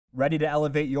Ready to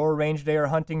elevate your range day or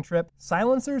hunting trip?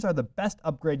 Silencers are the best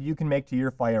upgrade you can make to your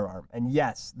firearm. And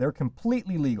yes, they're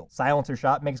completely legal. Silencer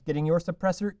Shop makes getting your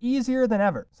suppressor easier than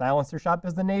ever. Silencer Shop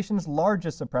is the nation's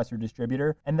largest suppressor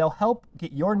distributor, and they'll help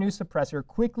get your new suppressor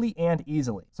quickly and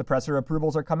easily. Suppressor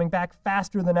approvals are coming back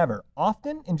faster than ever,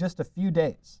 often in just a few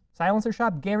days. Silencer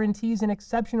Shop guarantees an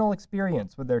exceptional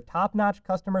experience with their top-notch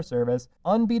customer service,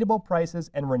 unbeatable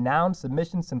prices, and renowned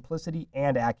submission simplicity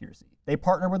and accuracy. They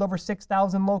partner with over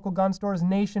 6,000 local gun stores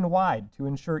nationwide to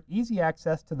ensure easy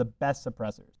access to the best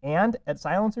suppressors. And at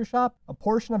Silencer Shop, a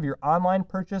portion of your online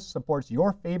purchase supports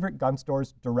your favorite gun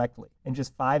stores directly. In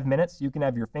just 5 minutes, you can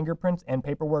have your fingerprints and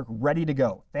paperwork ready to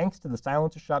go, thanks to the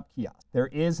Silencer Shop kiosk. There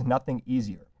is nothing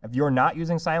easier. If you're not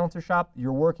using Silencer Shop,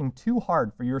 you're working too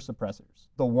hard for your suppressors.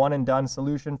 The one-and-done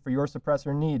solution for your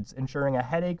suppressor needs, ensuring a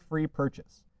headache-free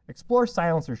purchase. Explore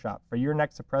Silencer Shop for your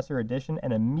next suppressor edition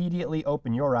and immediately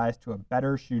open your eyes to a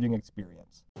better shooting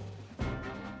experience.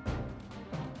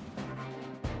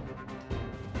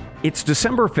 It's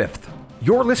December 5th.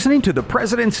 You're listening to the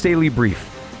President's Daily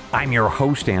Brief. I'm your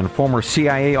host and former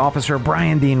CIA officer,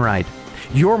 Brian Dean Wright.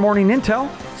 Your morning intel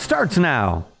starts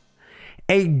now.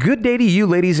 A good day to you,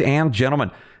 ladies and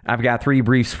gentlemen. I've got 3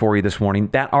 briefs for you this morning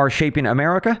that are shaping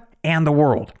America and the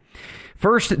world.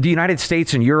 First, the United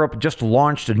States and Europe just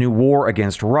launched a new war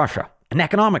against Russia, an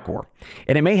economic war,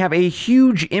 and it may have a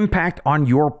huge impact on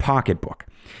your pocketbook.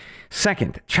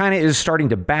 Second, China is starting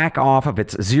to back off of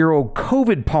its zero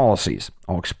COVID policies.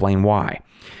 I'll explain why.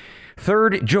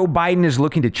 Third, Joe Biden is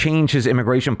looking to change his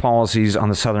immigration policies on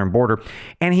the southern border,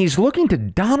 and he's looking to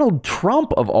Donald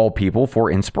Trump, of all people, for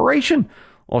inspiration.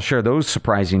 I'll share those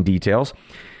surprising details.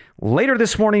 Later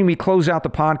this morning, we close out the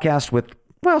podcast with,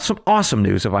 well, some awesome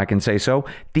news, if I can say so.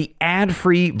 The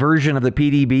ad-free version of the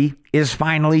PDB is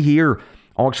finally here.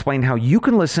 I'll explain how you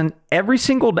can listen every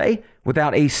single day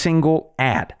without a single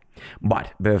ad.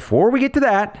 But before we get to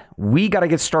that, we got to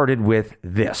get started with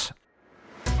this.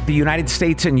 The United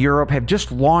States and Europe have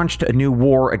just launched a new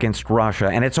war against Russia,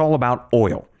 and it's all about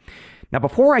oil. Now,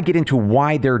 before I get into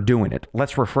why they're doing it,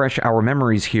 let's refresh our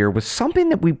memories here with something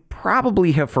that we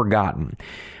probably have forgotten.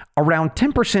 Around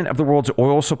 10% of the world's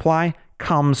oil supply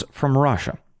comes from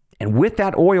Russia. And with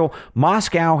that oil,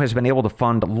 Moscow has been able to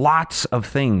fund lots of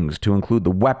things, to include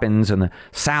the weapons and the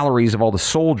salaries of all the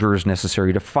soldiers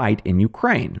necessary to fight in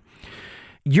Ukraine.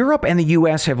 Europe and the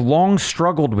U.S. have long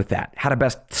struggled with that, how to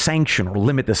best sanction or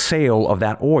limit the sale of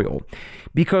that oil.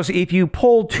 Because if you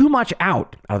pull too much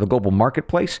out of the global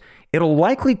marketplace, it'll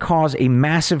likely cause a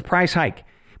massive price hike.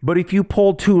 But if you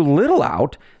pull too little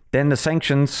out, then the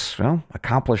sanctions, well,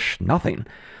 accomplish nothing.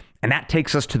 And that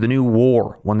takes us to the new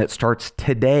war, one that starts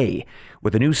today,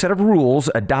 with a new set of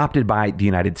rules adopted by the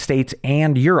United States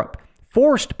and Europe,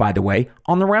 forced, by the way,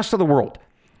 on the rest of the world.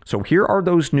 So here are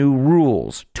those new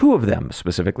rules, 2 of them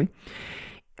specifically.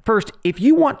 First, if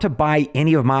you want to buy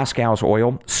any of Moscow's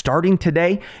oil, starting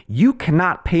today, you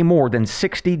cannot pay more than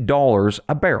 $60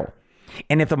 a barrel.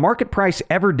 And if the market price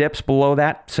ever dips below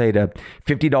that, say to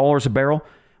 $50 a barrel,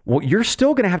 well, you're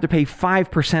still going to have to pay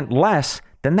 5% less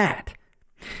than that.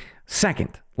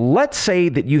 Second, let's say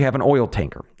that you have an oil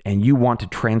tanker and you want to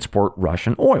transport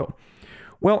Russian oil.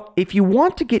 Well, if you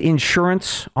want to get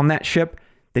insurance on that ship,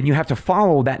 then you have to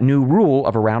follow that new rule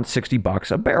of around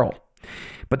 $60 a barrel.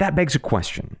 But that begs a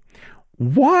question.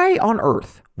 Why on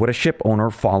earth would a ship owner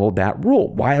follow that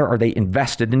rule? Why are they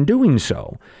invested in doing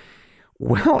so?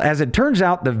 Well, as it turns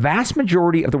out, the vast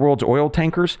majority of the world's oil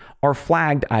tankers are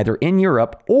flagged either in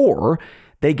Europe or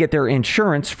they get their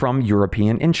insurance from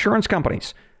European insurance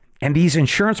companies. And these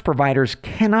insurance providers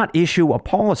cannot issue a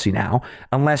policy now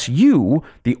unless you,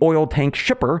 the oil tank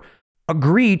shipper,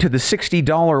 agree to the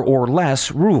 $60 or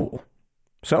less rule.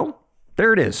 So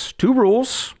there it is. 2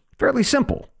 rules. Fairly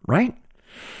simple, right?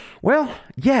 Well,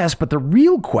 yes, but the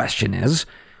real question is,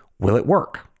 will it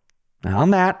work? Now,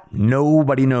 on that,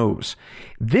 nobody knows.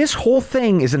 This whole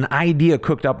thing is an idea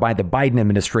cooked up by the Biden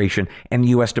administration and the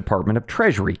U.S. Department of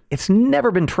Treasury. It's never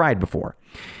been tried before.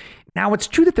 Now, it's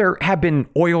true that there have been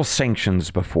oil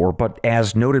sanctions before, but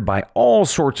as noted by all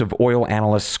sorts of oil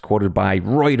analysts quoted by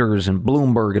Reuters and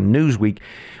Bloomberg and Newsweek,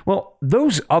 well,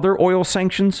 those other oil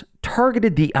sanctions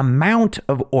targeted the amount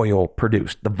of oil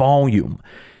produced, the volume.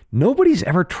 Nobody's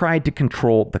ever tried to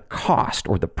control the cost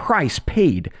or the price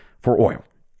paid for oil.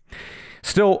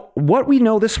 Still, what we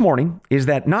know this morning is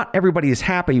that not everybody is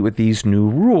happy with these new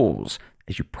rules.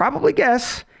 As you probably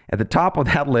guess, at the top of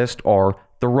that list are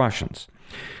the Russians.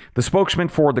 The spokesman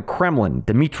for the Kremlin,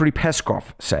 Dmitry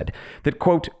Peskov, said that,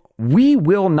 quote, "We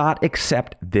will not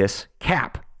accept this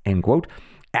cap," end quote,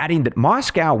 adding that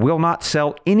Moscow will not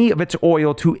sell any of its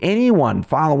oil to anyone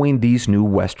following these new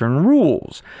Western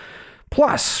rules.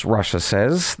 Plus, Russia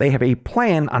says they have a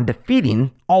plan on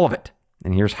defeating all of it.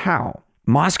 And here's how.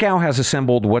 Moscow has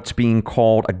assembled what's being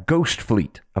called a ghost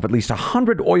fleet of at least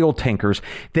 100 oil tankers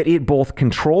that it both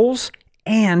controls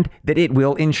and that it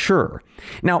will insure.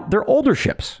 Now, they're older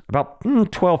ships, about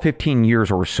 12, 15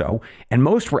 years or so, and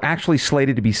most were actually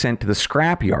slated to be sent to the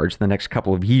scrap yards in the next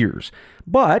couple of years.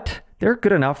 But they're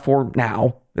good enough for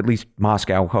now, at least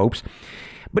Moscow hopes.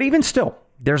 But even still,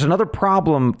 there's another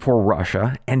problem for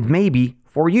Russia and maybe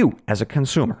for you as a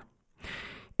consumer.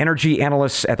 Energy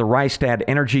analysts at the Rystad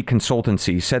Energy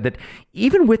Consultancy said that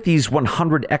even with these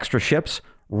 100 extra ships,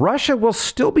 Russia will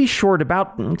still be short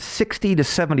about 60 to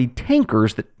 70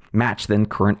 tankers that match then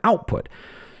current output.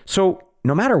 So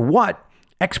no matter what,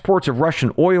 exports of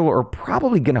Russian oil are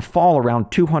probably going to fall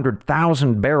around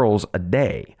 200,000 barrels a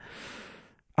day.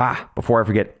 Before I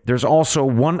forget, there's also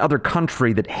one other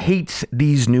country that hates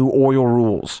these new oil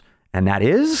rules, and that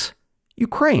is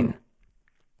Ukraine.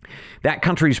 That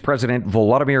country's president,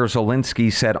 Volodymyr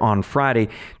Zelensky, said on Friday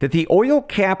that the oil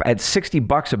cap at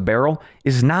 $60 a barrel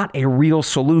is not a real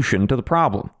solution to the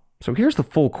problem. So here's the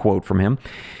full quote from him.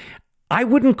 I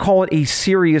wouldn't call it a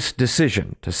serious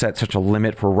decision to set such a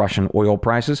limit for Russian oil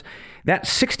prices. That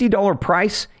 $60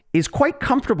 price is quite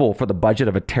comfortable for the budget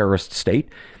of a terrorist state.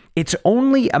 It's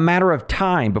only a matter of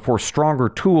time before stronger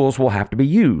tools will have to be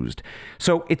used.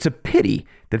 So it's a pity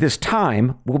that this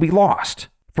time will be lost.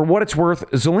 For what it's worth,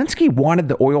 Zelensky wanted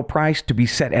the oil price to be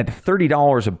set at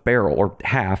 $30 a barrel or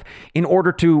half in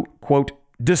order to, quote,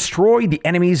 destroy the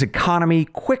enemy's economy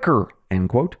quicker, end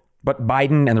quote. But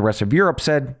Biden and the rest of Europe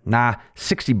said, nah,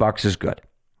 $60 is good.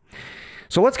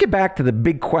 So let's get back to the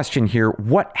big question here.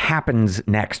 What happens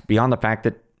next beyond the fact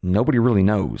that nobody really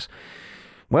knows?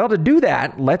 Well, to do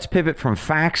that, let's pivot from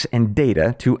facts and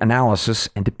data to analysis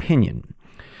and opinion.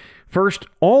 First,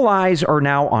 all eyes are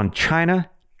now on China,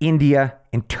 India,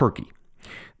 and Turkey.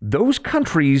 Those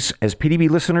countries, as PDB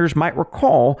listeners might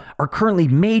recall, are currently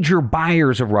major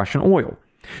buyers of Russian oil.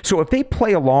 So if they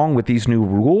play along with these new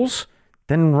rules,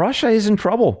 then Russia is in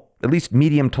trouble, at least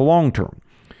medium to long term.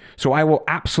 So I will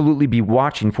absolutely be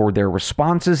watching for their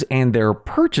responses and their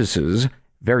purchases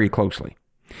very closely.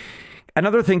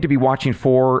 Another thing to be watching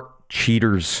for,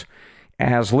 cheaters.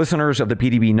 As listeners of the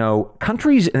PDB know,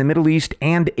 countries in the Middle East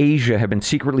and Asia have been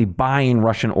secretly buying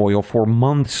Russian oil for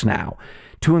months now,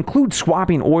 to include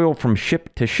swapping oil from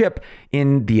ship to ship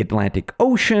in the Atlantic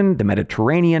Ocean, the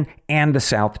Mediterranean, and the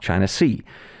South China Sea.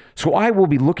 So I will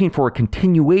be looking for a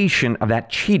continuation of that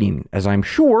cheating, as I'm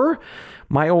sure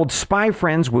my old spy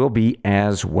friends will be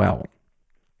as well.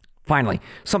 Finally,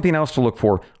 something else to look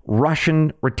for,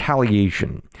 Russian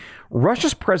retaliation.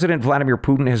 Russia's President Vladimir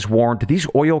Putin has warned that these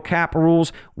oil cap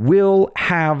rules will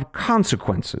have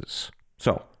consequences.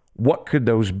 So, what could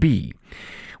those be?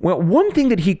 Well, one thing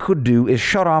that he could do is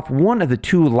shut off one of the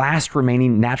two last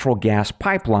remaining natural gas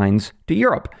pipelines to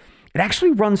Europe. It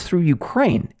actually runs through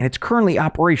Ukraine, and it's currently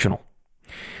operational.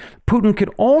 Putin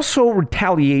could also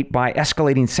retaliate by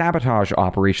escalating sabotage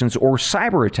operations or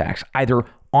cyber attacks, either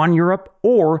on Europe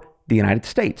or the United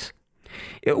States.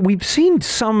 We've seen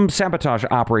some sabotage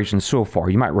operations so far.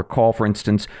 You might recall, for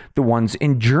instance, the ones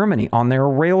in Germany on their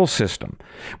rail system.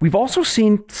 We've also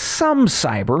seen some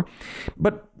cyber,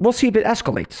 but we'll see if it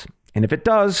escalates. And if it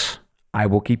does, I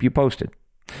will keep you posted.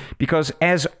 Because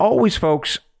as always,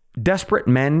 folks, desperate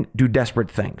men do desperate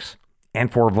things.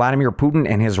 And for Vladimir Putin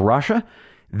and his Russia,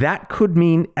 that could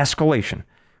mean escalation,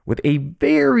 with a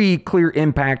very clear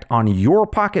impact on your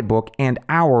pocketbook and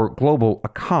our global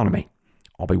economy.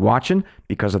 I'll be watching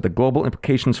because of the global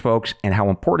implications, folks, and how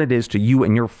important it is to you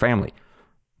and your family.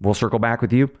 We'll circle back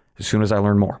with you as soon as I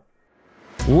learn more.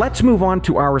 Let's move on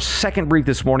to our second brief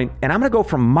this morning, and I'm going to go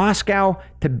from Moscow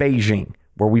to Beijing,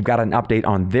 where we've got an update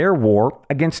on their war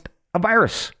against a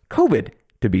virus, COVID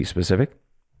to be specific.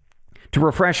 To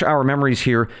refresh our memories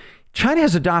here, China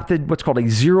has adopted what's called a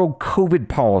zero COVID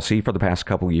policy for the past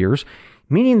couple of years,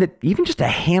 meaning that even just a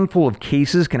handful of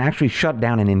cases can actually shut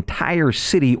down an entire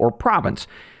city or province.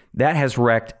 That has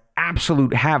wreaked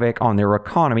absolute havoc on their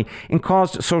economy and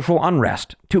caused social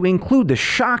unrest, to include the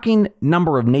shocking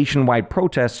number of nationwide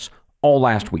protests all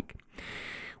last week.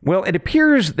 Well, it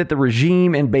appears that the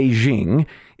regime in Beijing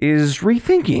is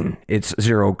rethinking its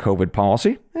zero COVID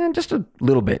policy, and just a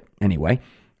little bit anyway.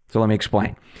 So let me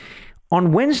explain.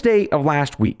 On Wednesday of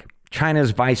last week,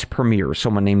 China's vice premier,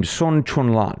 someone named Sun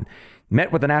Chunlan,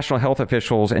 met with the national health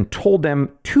officials and told them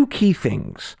two key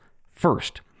things.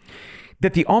 First,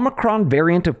 that the Omicron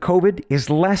variant of COVID is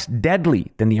less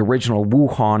deadly than the original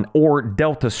Wuhan or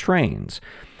Delta strains.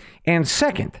 And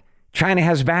second, China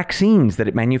has vaccines that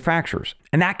it manufactures,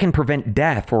 and that can prevent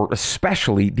death for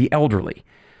especially the elderly.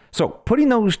 So putting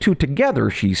those two together,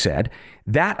 she said,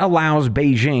 that allows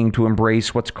Beijing to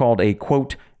embrace what's called a,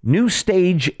 quote, new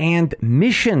stage and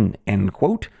mission, end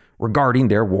quote, regarding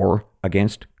their war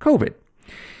against COVID.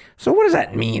 So what does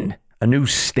that mean, a new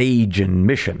stage and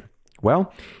mission?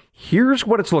 Well, here's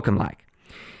what it's looking like.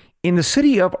 In the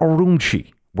city of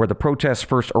Urumqi, where the protests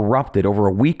first erupted over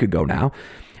a week ago now,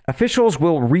 officials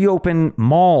will reopen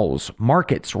malls,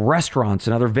 markets, restaurants,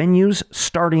 and other venues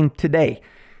starting today.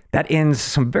 That ends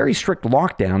some very strict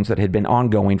lockdowns that had been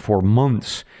ongoing for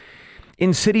months.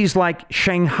 In cities like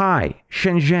Shanghai,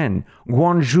 Shenzhen,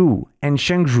 Guangzhou, and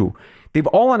Chengdu, they've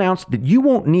all announced that you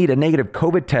won't need a negative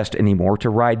COVID test anymore to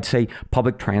ride, say,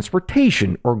 public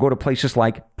transportation or go to places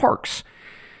like parks.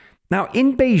 Now,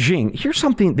 in Beijing, here's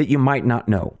something that you might not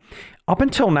know. Up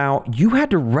until now, you had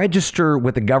to register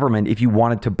with the government if you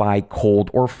wanted to buy cold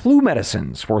or flu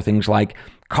medicines for things like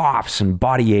coughs and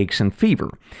body aches and fever.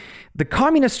 The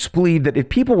communists believed that if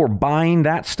people were buying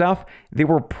that stuff, they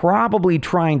were probably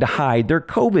trying to hide their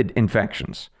COVID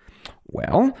infections.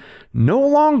 Well, no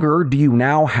longer do you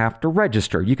now have to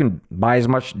register. You can buy as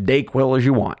much Dayquil as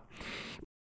you want.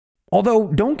 Although,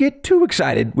 don't get too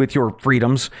excited with your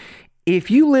freedoms. If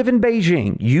you live in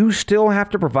Beijing, you still have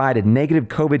to provide a negative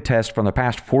COVID test from the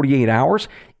past 48 hours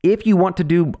if you want to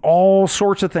do all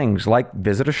sorts of things like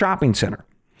visit a shopping center.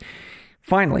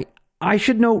 Finally, I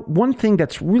should note one thing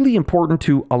that's really important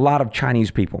to a lot of Chinese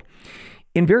people.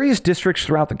 In various districts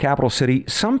throughout the capital city,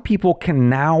 some people can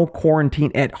now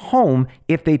quarantine at home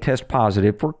if they test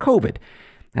positive for COVID.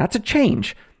 That's a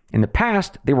change. In the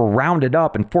past, they were rounded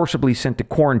up and forcibly sent to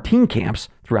quarantine camps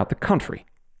throughout the country.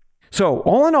 So,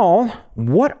 all in all,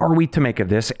 what are we to make of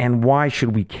this and why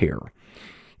should we care?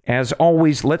 As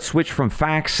always, let's switch from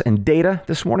facts and data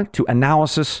this morning to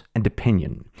analysis and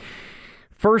opinion.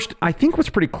 First, I think what's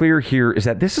pretty clear here is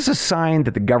that this is a sign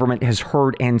that the government has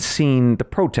heard and seen the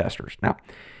protesters. Now,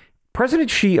 President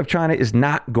Xi of China is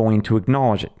not going to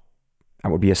acknowledge it.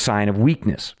 That would be a sign of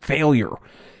weakness, failure.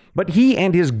 But he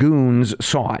and his goons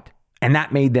saw it, and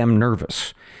that made them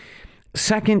nervous.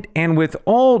 Second, and with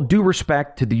all due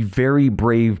respect to the very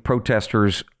brave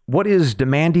protesters, what is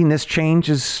demanding this change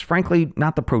is frankly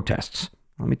not the protests.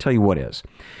 Let me tell you what is.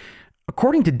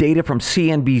 According to data from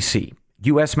CNBC,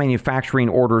 U.S. manufacturing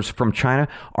orders from China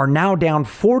are now down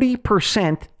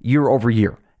 40% year over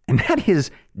year. And that is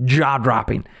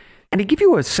jaw-dropping. And to give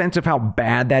you a sense of how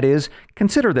bad that is,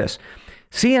 consider this.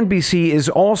 CNBC is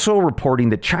also reporting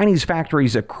that Chinese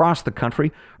factories across the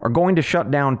country are going to shut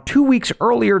down 2 weeks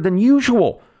earlier than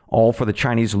usual, all for the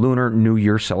Chinese Lunar New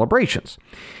Year celebrations.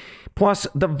 Plus,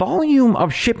 the volume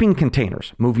of shipping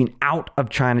containers moving out of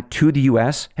China to the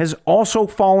U.S. has also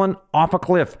fallen off a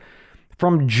cliff.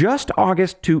 From just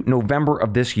August to November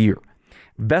of this year,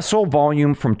 vessel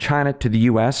volume from China to the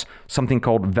U.S., something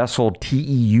called vessel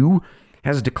TEU,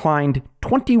 has declined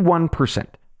 21%.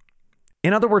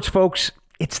 In other words, folks,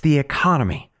 it's the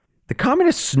economy. The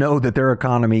communists know that their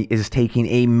economy is taking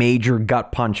a major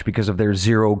gut punch because of their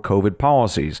zero COVID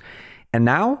policies. And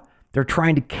now they're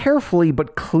trying to carefully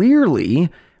but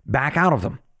clearly back out of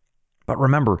them. But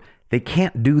remember, they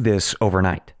can't do this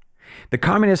overnight. The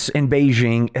communists in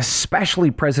Beijing,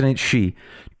 especially President Xi,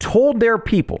 told their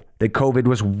people that COVID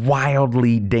was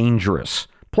wildly dangerous.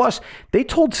 Plus, they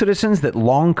told citizens that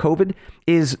long COVID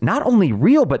is not only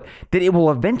real, but that it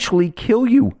will eventually kill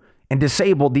you and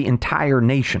disable the entire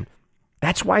nation.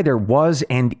 That's why there was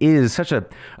and is such a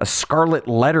scarlet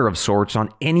letter of sorts on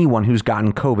anyone who's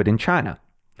gotten COVID in China.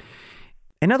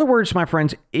 In other words, my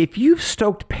friends, if you've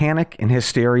stoked panic and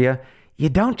hysteria, you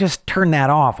don't just turn that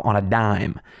off on a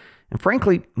dime. And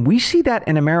frankly, we see that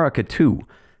in America too.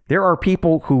 There are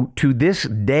people who, to this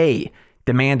day,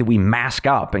 demand that we mask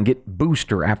up and get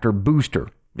booster after booster,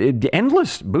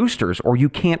 endless boosters, or you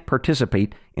can't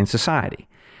participate in society.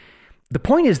 The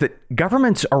point is that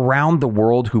governments around the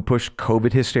world who push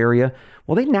COVID hysteria,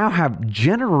 well, they now have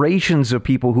generations of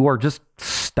people who are just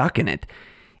stuck in it.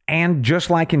 And just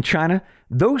like in China,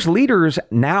 those leaders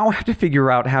now have to figure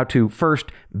out how to first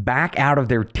back out of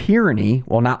their tyranny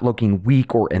while not looking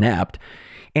weak or inept.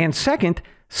 And second,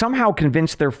 somehow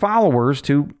convince their followers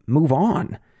to move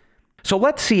on. So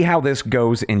let's see how this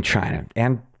goes in China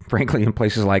and frankly in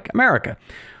places like America.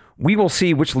 We will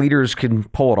see which leaders can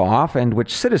pull it off and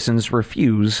which citizens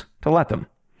refuse to let them.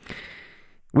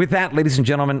 With that, ladies and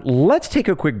gentlemen, let's take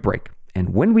a quick break.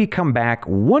 And when we come back,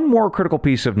 one more critical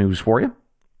piece of news for you.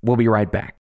 We'll be right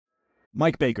back.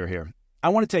 Mike Baker here. I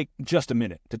want to take just a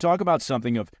minute to talk about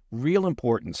something of real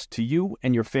importance to you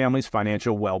and your family's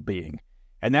financial well-being,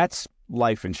 and that's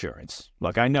life insurance.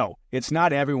 Look, I know it's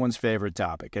not everyone's favorite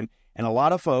topic, and a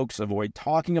lot of folks avoid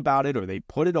talking about it or they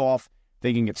put it off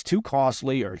thinking it's too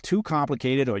costly or too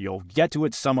complicated or you'll get to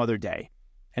it some other day.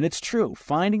 And it's true,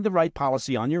 finding the right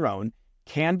policy on your own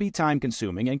can be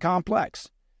time-consuming and complex.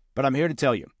 But I'm here to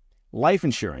tell you, life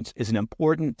insurance is an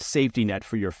important safety net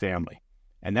for your family.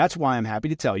 And that's why I'm happy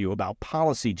to tell you about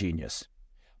Policy Genius.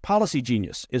 Policy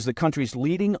Genius is the country's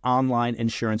leading online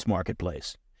insurance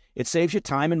marketplace. It saves you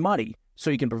time and money so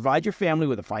you can provide your family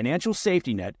with a financial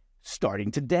safety net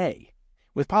starting today.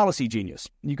 With Policy Genius,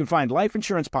 you can find life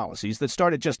insurance policies that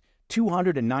start at just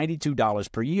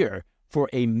 $292 per year for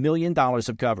 $1 million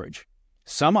of coverage.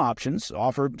 Some options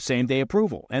offer same-day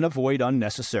approval and avoid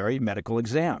unnecessary medical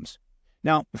exams.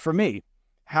 Now, for me,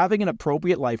 having an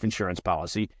appropriate life insurance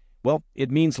policy, well, it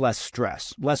means less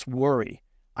stress, less worry.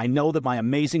 I know that my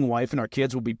amazing wife and our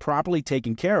kids will be properly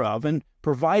taken care of and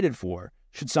provided for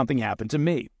should something happen to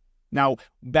me. Now,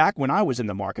 back when I was in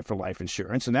the market for life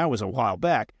insurance, and that was a while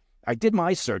back, I did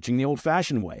my searching the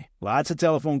old-fashioned way. Lots of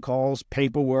telephone calls,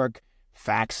 paperwork,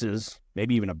 faxes,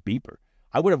 maybe even a beeper.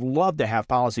 I would have loved to have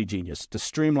Policy Genius to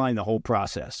streamline the whole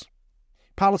process.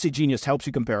 Policy Genius helps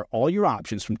you compare all your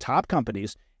options from top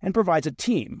companies and provides a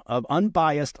team of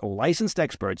unbiased, licensed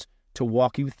experts to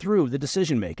walk you through the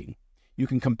decision-making. You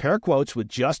can compare quotes with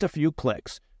just a few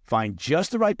clicks, find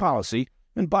just the right policy,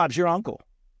 and Bob's your uncle.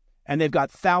 And they've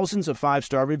got thousands of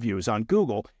 5-star reviews on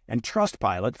Google and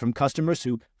Trustpilot from customers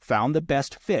who found the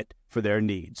best fit for their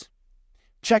needs.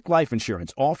 Check life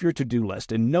insurance off your to-do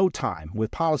list in no time with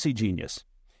Policy Genius.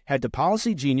 Head to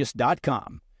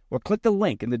policygenius.com or click the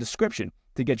link in the description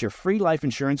to get your free life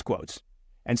insurance quotes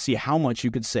and see how much you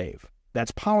could save.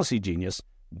 That's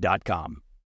policygenius.com.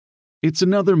 It's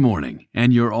another morning,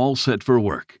 and you're all set for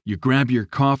work. You grab your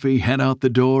coffee, head out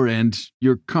the door, and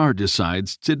your car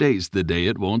decides today's the day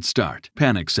it won't start.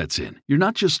 Panic sets in. You're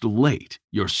not just late,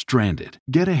 you're stranded.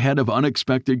 Get ahead of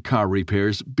unexpected car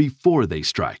repairs before they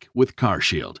strike with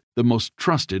CarShield, the most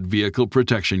trusted vehicle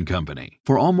protection company.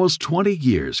 For almost 20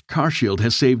 years, CarShield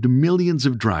has saved millions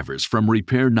of drivers from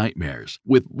repair nightmares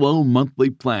with low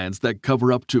monthly plans that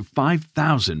cover up to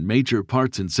 5,000 major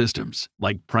parts and systems,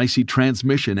 like pricey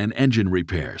transmission and engine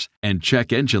repairs and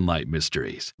check engine light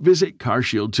mysteries. Visit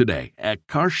CarShield today at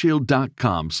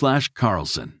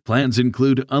carshield.com/Carlson. Plans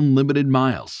include unlimited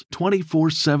miles,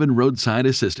 24/7 roadside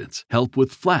assistance, help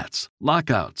with flats,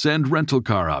 lockouts, and rental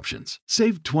car options.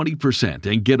 Save 20%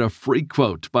 and get a free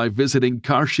quote by visiting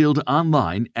CarShield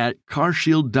online at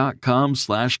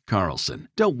carshield.com/Carlson.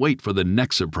 Don't wait for the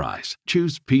next surprise.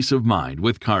 Choose peace of mind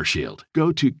with CarShield.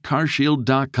 Go to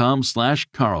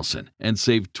carshield.com/Carlson and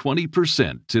save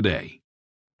 20% today.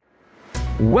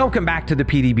 Welcome back to the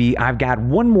PDB. I've got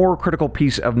one more critical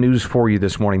piece of news for you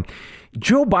this morning.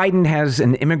 Joe Biden has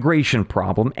an immigration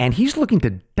problem, and he's looking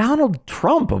to Donald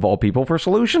Trump, of all people, for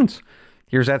solutions.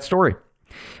 Here's that story.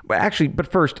 But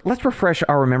first, let's refresh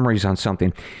our memories on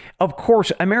something. Of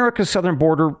course, America's southern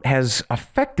border has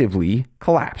effectively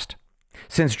collapsed.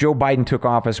 Since Joe Biden took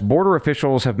office, border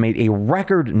officials have made a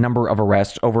record number of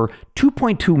arrests, over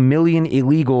 2.2 million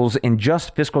illegals in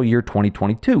just fiscal year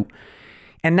 2022.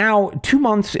 And now, 2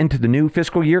 months into the new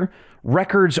fiscal year,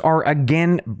 records are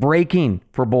again breaking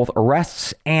for both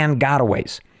arrests and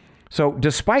gotaways. So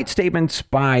despite statements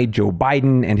by Joe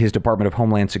Biden and his Department of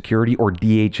Homeland Security, or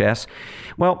DHS,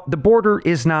 well, the border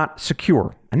is not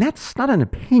secure. And that's not an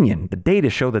opinion. The data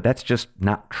show that that's just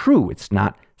not true. It's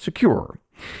not secure.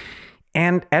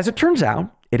 And as it turns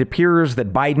out, it appears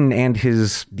that Biden and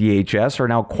his DHS are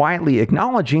now quietly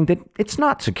acknowledging that it's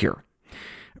not secure.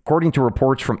 According to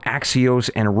reports from Axios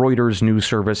and Reuters news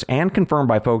service, and confirmed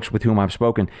by folks with whom I've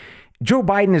spoken, Joe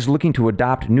Biden is looking to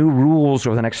adopt new rules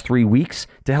over the next 3 weeks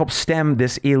to help stem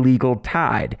this illegal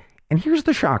tide. And here's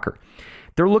the shocker.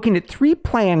 They're looking at 3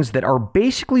 plans that are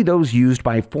basically those used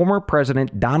by former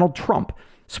President Donald Trump,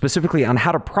 specifically on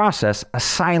how to process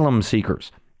asylum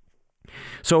seekers.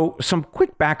 So some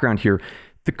quick background here.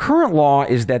 The current law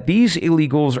is that these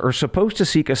illegals are supposed to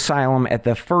seek asylum at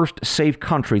the first safe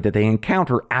country that they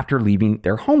encounter after leaving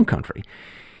their home country.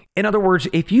 In other words,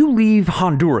 if you leave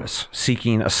Honduras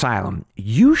seeking asylum,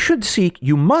 you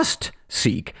must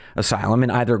seek asylum in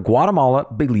either Guatemala,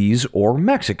 Belize, or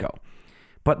Mexico.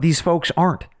 But these folks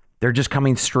aren't. They're just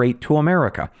coming straight to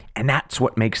America. And that's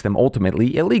what makes them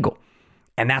ultimately illegal.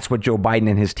 And that's what Joe Biden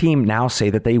and his team now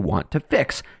say that they want to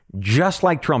fix, just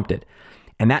like Trump did.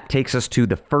 And that takes us to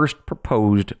the first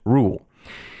proposed rule.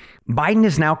 Biden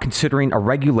is now considering a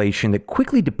regulation that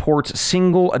quickly deports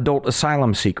single adult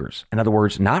asylum seekers. In other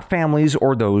words, not families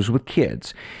or those with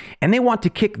kids. And they want to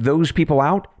kick those people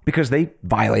out because they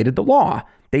violated the law.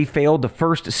 They failed to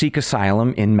first seek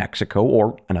asylum in Mexico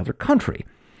or another country.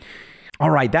 All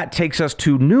right, that takes us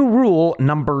to new rule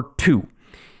number 2.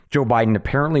 Joe Biden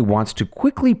apparently wants to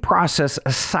quickly process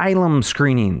asylum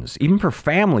screenings, even for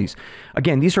families.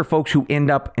 Again, these are folks who end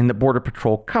up in the Border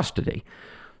Patrol custody.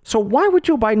 So why would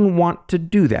Joe Biden want to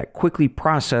do that, quickly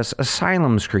process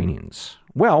asylum screenings?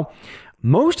 Well,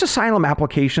 most asylum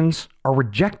applications are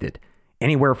rejected,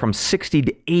 anywhere from 60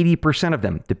 to 80% of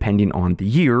them, depending on the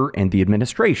year and the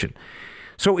administration.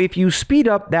 So if you speed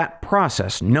up that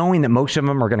process, knowing that most of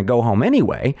them are going to go home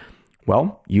anyway,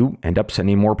 well, you end up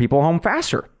sending more people home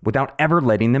faster without ever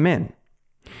letting them in.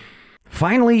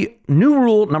 Finally, new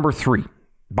rule number 3.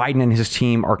 Biden and his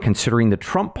team are considering the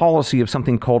Trump policy of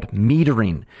something called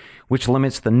metering, which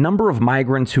limits the number of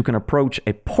migrants who can approach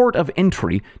a port of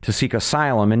entry to seek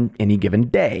asylum in any given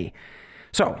day.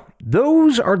 So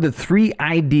those are the 3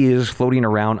 ideas floating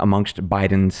around amongst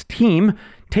Biden's team,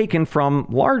 taken from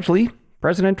largely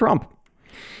President Trump.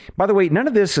 By the way, none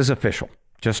of this is official,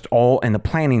 just all in the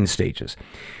planning stages.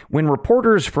 When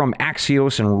reporters from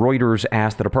Axios and Reuters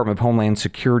asked the Department of Homeland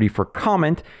Security for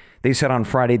comment, they said on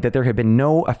Friday that there had been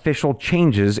no official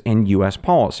changes in U.S.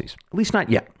 policies, at least not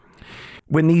yet.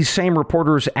 When these same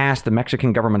reporters asked the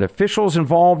Mexican government officials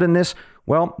involved in this,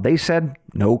 well, they said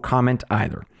no comment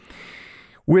either.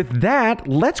 With that,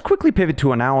 let's quickly pivot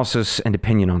to analysis and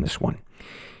opinion on this one.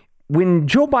 When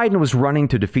Joe Biden was running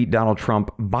to defeat Donald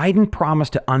Trump, Biden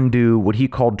promised to undo what he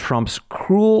called Trump's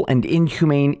cruel and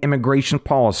inhumane immigration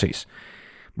policies.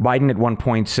 Biden at one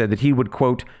point said that he would,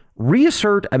 quote,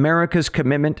 reassert America's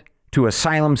commitment to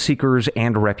asylum seekers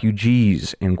and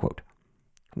refugees, end quote.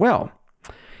 Well,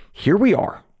 here we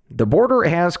are. The border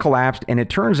has collapsed, and it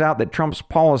turns out that Trump's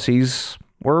policies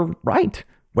were right,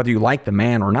 whether you like the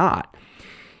man or not.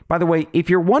 By the way, if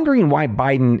you're wondering why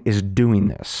Biden is doing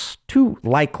this, 2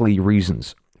 likely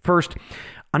reasons. First,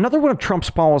 another one of Trump's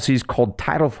policies called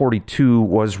Title 42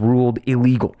 was ruled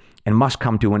illegal and must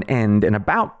come to an end in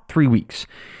about 3 weeks.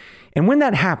 And when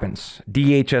that happens,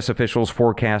 DHS officials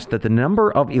forecast that the number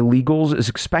of illegals is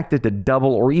expected to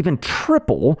double or even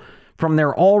triple from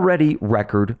their already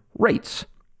record rates.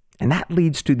 And that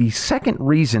leads to the second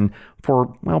reason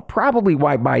for, well, probably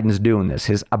why Biden's doing this,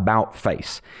 his about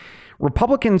face.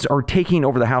 Republicans are taking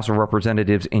over the House of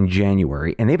Representatives in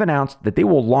January, and they've announced that they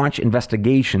will launch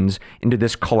investigations into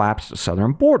this collapsed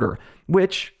southern border,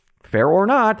 which, fair or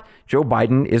not, Joe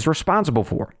Biden is responsible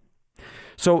for.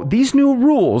 So these new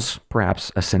rules,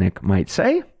 perhaps a cynic might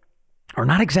say, are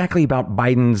not exactly about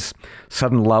Biden's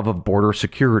sudden love of border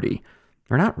security.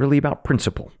 They're not really about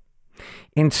principle.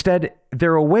 Instead,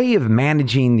 they're a way of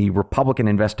managing the Republican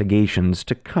investigations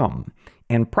to come,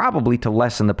 and probably to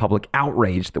lessen the public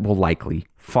outrage that will likely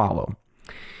follow.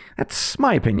 That's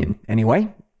my opinion,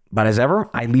 anyway. But as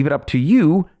ever, I leave it up to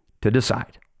you to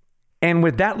decide. And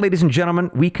with that, ladies and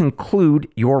gentlemen, we conclude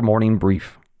your morning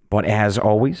brief. But as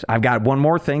always, I've got one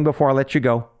more thing before I let you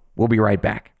go. We'll be right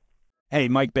back. Hey,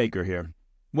 Mike Baker here.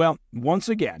 Well, once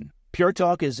again, Pure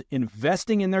Talk is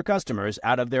investing in their customers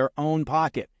out of their own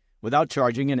pocket without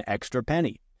charging an extra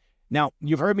penny. Now,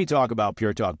 you've heard me talk about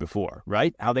Pure Talk before,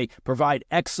 right? How they provide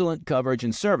excellent coverage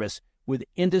and service with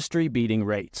industry-beating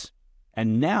rates.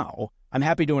 And now, I'm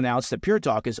happy to announce that Pure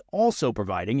Talk is also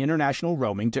providing international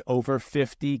roaming to over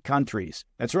 50 countries.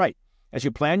 That's right. As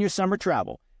you plan your summer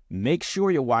travel, make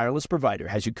sure your wireless provider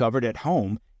has you covered at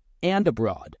home and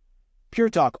abroad. Pure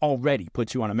Talk already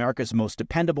puts you on America's most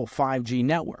dependable 5G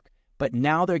network, but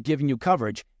now they're giving you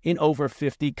coverage in over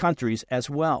 50 countries as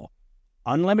well.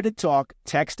 Unlimited talk,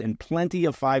 text, and plenty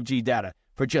of 5G data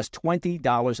for just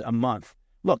 $20 a month.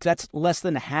 Look, that's less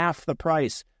than half the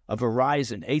price of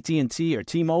Verizon, AT&T, or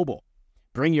T-Mobile.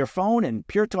 Bring your phone, and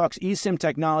Pure Talk's eSIM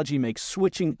technology makes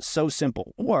switching so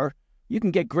simple. Or you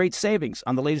can get great savings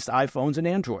on the latest iPhones and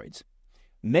Androids.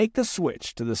 Make the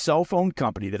switch to the cell phone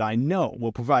company that I know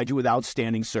will provide you with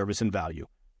outstanding service and value.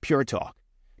 Pure Talk.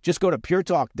 Just go to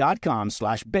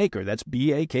puretalk.com/Baker, that's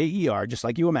B-A-K-E-R, just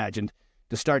like you imagined,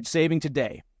 to start saving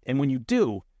today. And when you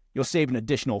do, you'll save an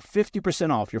additional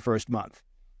 50% off your first month.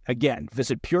 Again,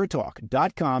 visit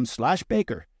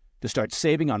puretalk.com/Baker to start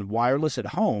saving on wireless at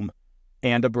home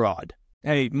and abroad.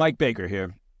 Hey, Mike Baker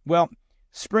here. Well,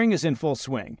 spring is in full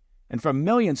swing, and for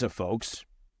millions of folks,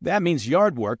 that means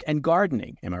yard work and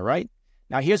gardening, am I right?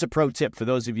 Now here's a pro tip for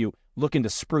those of you looking to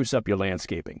spruce up your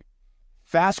landscaping.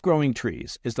 Fast Growing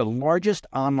Trees is the largest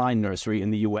online nursery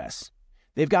in the U.S.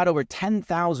 They've got over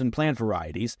 10,000 plant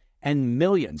varieties and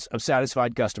millions of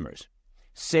satisfied customers.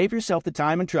 Save yourself the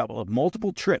time and trouble of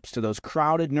multiple trips to those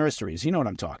crowded nurseries. You know what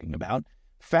I'm talking about.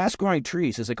 Fast Growing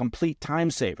Trees is a complete time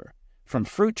saver. From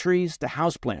fruit trees to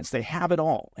houseplants, they have it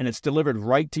all, and it's delivered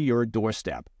right to your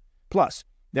doorstep. Plus,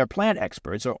 their plant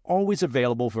experts are always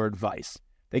available for advice.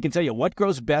 They can tell you what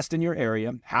grows best in your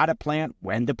area, how to plant,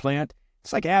 when to plant.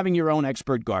 It's like having your own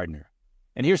expert gardener.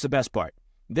 And here's the best part.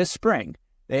 This spring,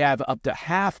 they have up to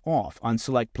half off on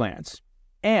select plants.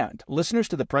 And listeners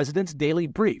to the President's Daily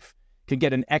Brief can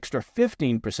get an extra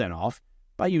 15% off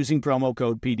by using promo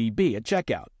code PDB at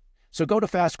checkout. So go to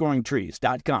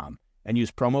fastgrowingtrees.com and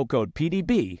use promo code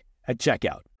PDB at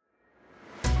checkout.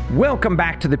 Welcome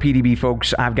back to the PDB,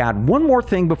 folks. I've got one more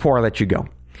thing before I let you go.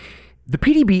 The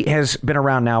PDB has been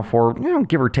around now for,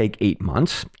 give or take 8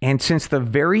 months. And since the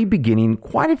very beginning,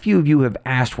 quite a few of you have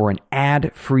asked for an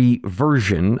ad-free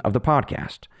version of the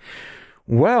podcast.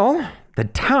 Well, the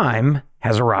time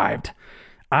has arrived.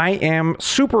 I am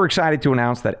super excited to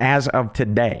announce that as of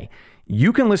today,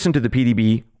 you can listen to the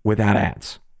PDB without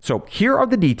ads. So here are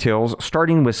the details,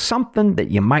 starting with something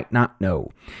that you might not know.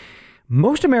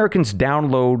 Most Americans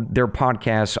download their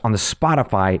podcasts on the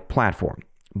Spotify platform.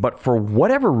 But for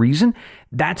whatever reason,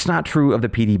 that's not true of the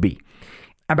PDB.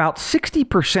 About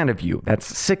 60% of you,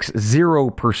 that's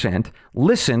 60%,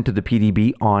 listen to the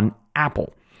PDB on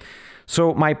Apple.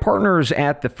 So my partners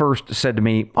at the First said to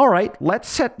me, all right, let's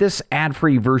set this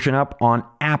ad-free version up on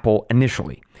Apple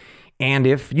initially. And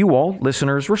if you all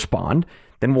listeners respond,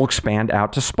 then we'll expand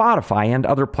out to Spotify and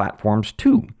other platforms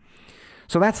too.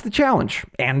 So that's the challenge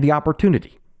and the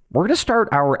opportunity. We're going to start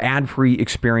our ad-free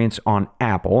experience on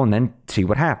Apple and then see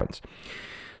what happens.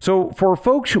 So for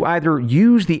folks who either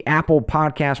use the Apple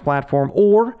podcast platform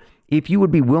or if you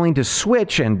would be willing to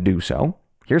switch and do so,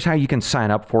 here's how you can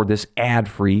sign up for this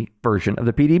ad-free version of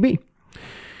the PDB.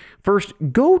 First,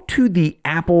 go to the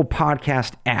Apple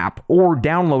Podcast app or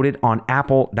download it on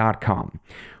apple.com.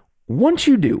 Once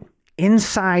you do,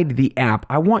 inside the app,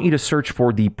 I want you to search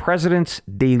for the President's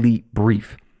Daily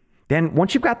Brief. Then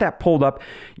once you've got that pulled up,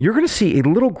 you're going to see a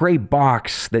little gray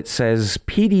box that says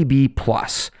PDB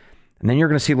Plus. And then you're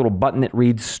going to see a little button that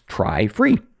reads Try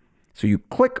Free. So you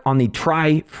click on the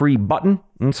Try Free button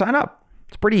and sign up.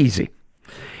 It's pretty easy.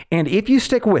 And if you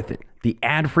stick with it, the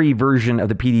ad-free version of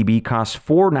the PDB costs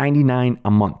 $4.99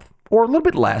 a month, or a little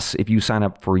bit less if you sign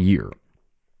up for a year.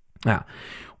 Now,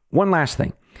 one last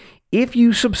thing. If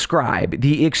you subscribe,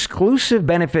 the exclusive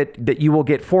benefit that you will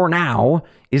get for now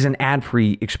is an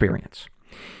ad-free experience.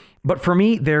 But for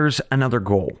me, there's another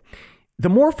goal. The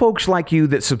more folks like you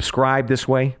that subscribe this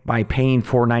way by paying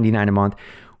 $4.99 a month,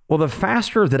 well, the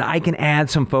faster that I can add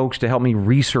some folks to help me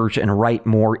research and write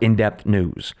more in-depth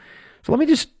news. So let me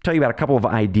just tell you about a couple of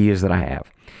ideas that I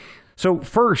have. So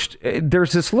first,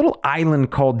 there's this little island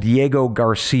called Diego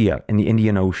Garcia in the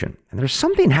Indian Ocean. And there's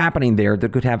something happening there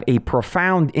that could have a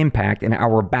profound impact in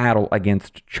our battle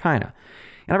against China.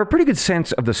 And I have a pretty good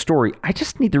sense of the story. I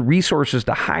just need the resources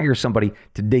to hire somebody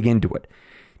to dig into it.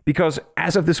 Because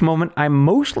as of this moment, I'm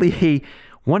mostly a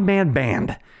one-man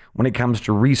band when it comes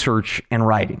to research and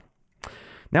writing.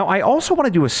 Now, I also want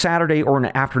to do a Saturday or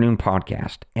an afternoon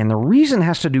podcast. And the reason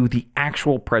has to do with the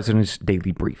actual President's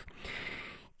Daily Brief.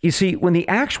 You see, when the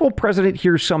actual president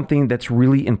hears something that's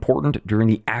really important during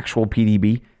the actual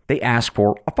PDB, they ask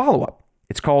for a follow-up.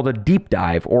 It's called a deep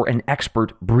dive or an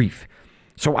expert brief.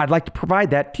 So I'd like to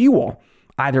provide that to you all,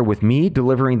 either with me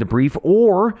delivering the brief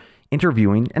or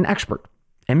interviewing an expert.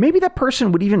 And maybe that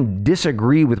person would even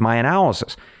disagree with my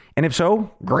analysis. And if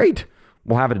so, great.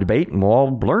 We'll have a debate and we'll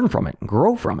all learn from it and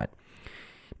grow from it.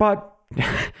 But,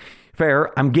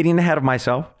 fair, I'm getting ahead of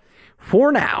myself.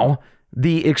 For now,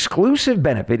 the exclusive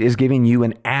benefit is giving you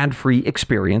an ad-free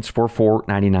experience for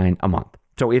 $4.99 a month.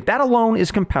 So if that alone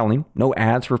is compelling, no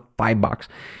ads for $5,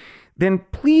 then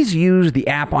please use the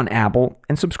app on Apple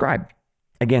and subscribe.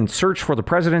 Again, search for the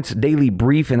President's Daily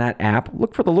Brief in that app.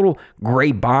 Look for the little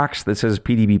gray box that says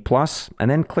PDB Plus, and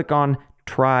then click on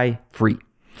Try Free.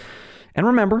 And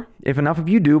remember, if enough of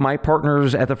you do, my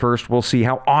partners at the First will see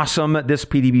how awesome this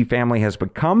PDB family has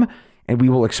become, and we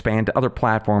will expand to other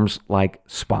platforms like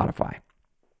Spotify.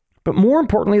 But more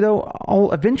importantly, though,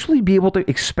 I'll eventually be able to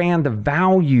expand the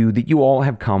value that you all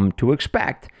have come to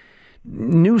expect.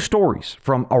 New stories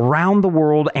from around the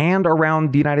world and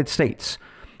around the United States,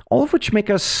 all of which make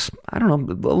us, a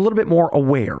little bit more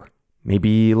aware,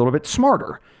 maybe a little bit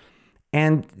smarter.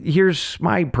 And here's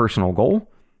my personal goal,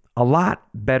 a lot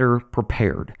better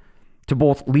prepared to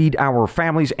both lead our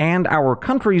families and our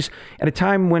countries at a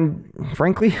time when,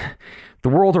 frankly, the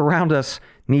world around us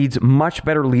needs much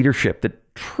better leadership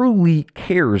that truly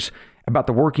cares about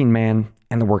the working man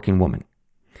and the working woman.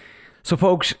 So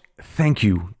folks, thank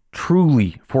you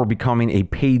truly for becoming a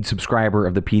paid subscriber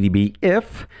of the PDB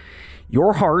if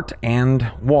your heart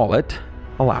and wallet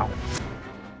allow.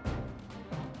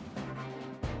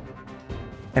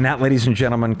 And that, ladies and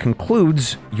gentlemen,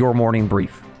 concludes your morning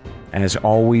brief. As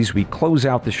always, we close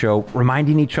out the show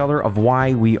reminding each other of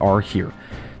why we are here,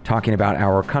 talking about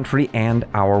our country and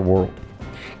our world.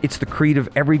 It's the creed of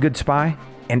every good spy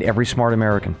and every smart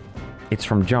American. It's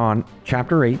from John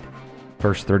chapter 8,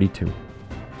 verse 32.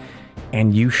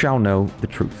 And you shall know the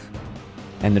truth,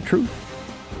 and the truth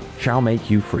shall make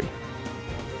you free.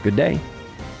 Good day.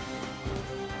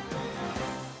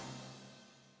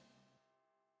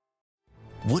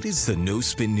 What is the No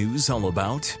Spin News all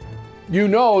about? You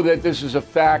know that this is a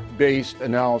fact-based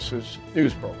analysis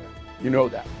news program. You know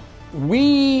that.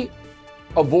 We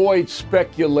avoid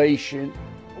speculation.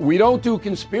 We don't do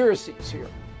conspiracies here.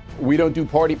 We don't do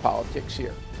party politics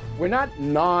here. We're not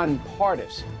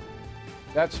nonpartisan.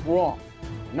 That's wrong.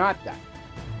 Not that.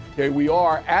 Okay, we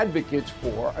are advocates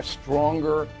for a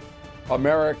stronger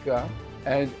America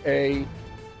and a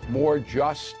more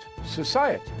just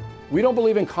society. We don't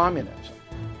believe in communism.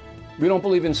 We don't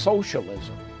believe in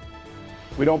socialism.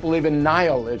 We don't believe in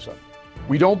nihilism.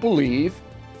 We don't believe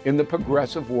in the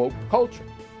progressive woke culture.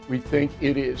 We think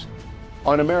it is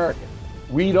un-American.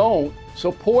 We don't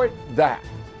support that.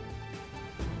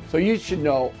 So you should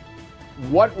know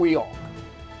what we are,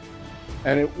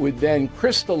 and it would then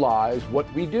crystallize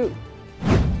what we do.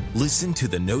 Listen to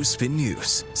the No Spin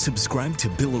News. Subscribe to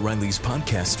Bill O'Reilly's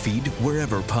podcast feed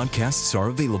wherever podcasts are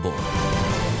available.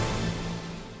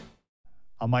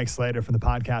 I'm Mike Slater from the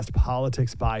podcast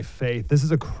Politics by Faith. This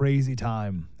is a crazy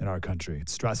time in our country.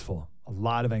 It's stressful, a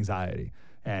lot of anxiety,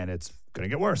 and it's going to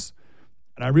get worse.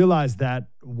 And I realized that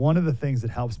one of the things that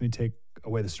helps me take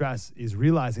away the stress is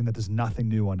realizing that there's nothing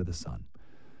new under the sun.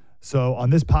 So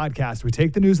on this podcast, we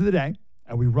take the news of the day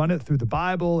and we run it through the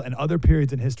Bible and other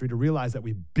periods in history to realize that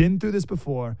we've been through this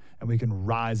before and we can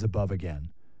rise above again.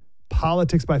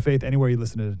 Politics by Faith, anywhere you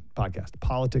listen to the podcast.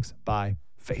 Politics by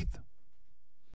Faith.